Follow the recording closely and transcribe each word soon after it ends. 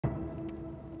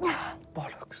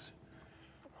bollocks.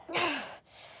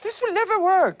 This will never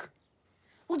work.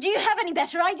 Well, do you have any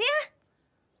better idea?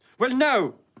 Well,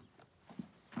 no.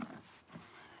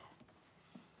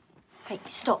 Hey,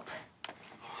 stop.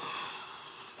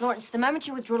 Lawrence, the moment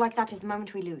you withdraw like that is the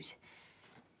moment we lose.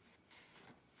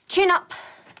 Chin up.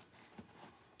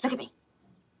 Look at me.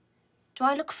 Do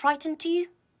I look frightened to you?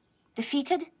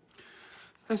 Defeated?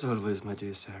 As always, my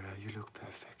dear Sarah, you look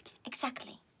perfect.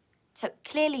 Exactly. So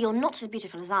clearly you're not as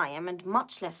beautiful as I am and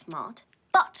much less smart.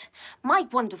 But my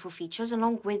wonderful features,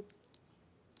 along with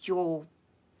your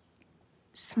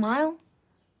smile,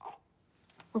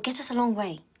 will get us a long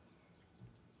way.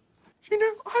 You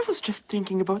know, I was just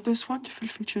thinking about those wonderful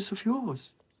features of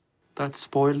yours. That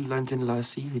spoiled London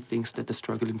lassie who thinks that the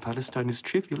struggle in Palestine is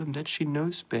trivial and that she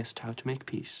knows best how to make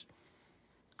peace.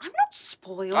 I'm not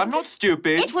spoiled. I'm not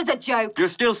stupid. It was a joke. You're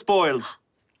still spoiled.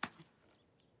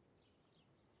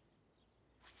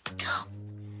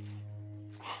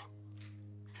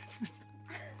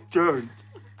 Don't.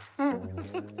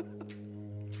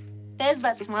 There's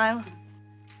that smile.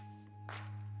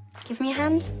 Give me a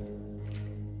hand.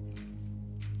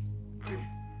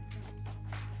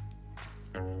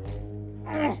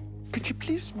 Could you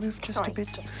please move just a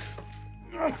bit? Yes.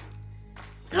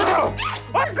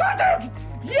 Yes! I got it!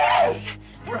 Yes!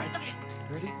 Right.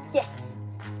 Ready? Yes.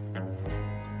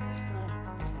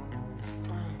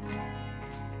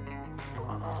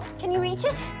 Can you reach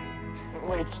it?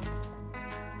 Wait.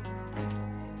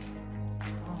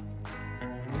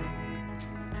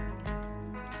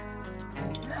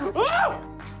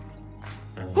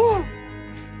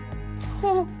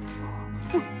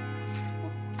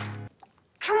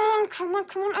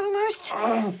 Come on, almost.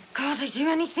 God, I'd do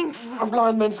anything for... A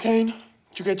blind man's cane.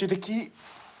 To get you the key.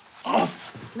 No,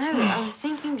 I was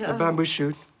thinking of... A bamboo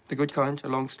shoot. The good kind. A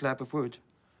long slab of wood.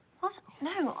 What?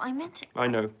 No, I meant... I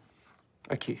know.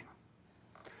 A key.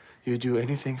 You'd do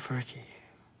anything for a key.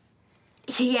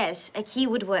 Yes, a key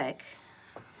would work.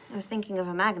 I was thinking of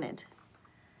a magnet.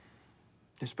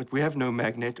 Yes, but we have no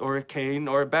magnet or a cane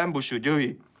or a bamboo shoot, do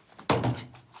we?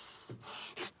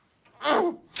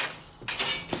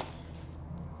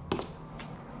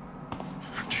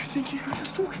 Do you think he heard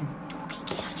us talking? Talking?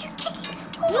 He heard you kicking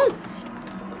the door.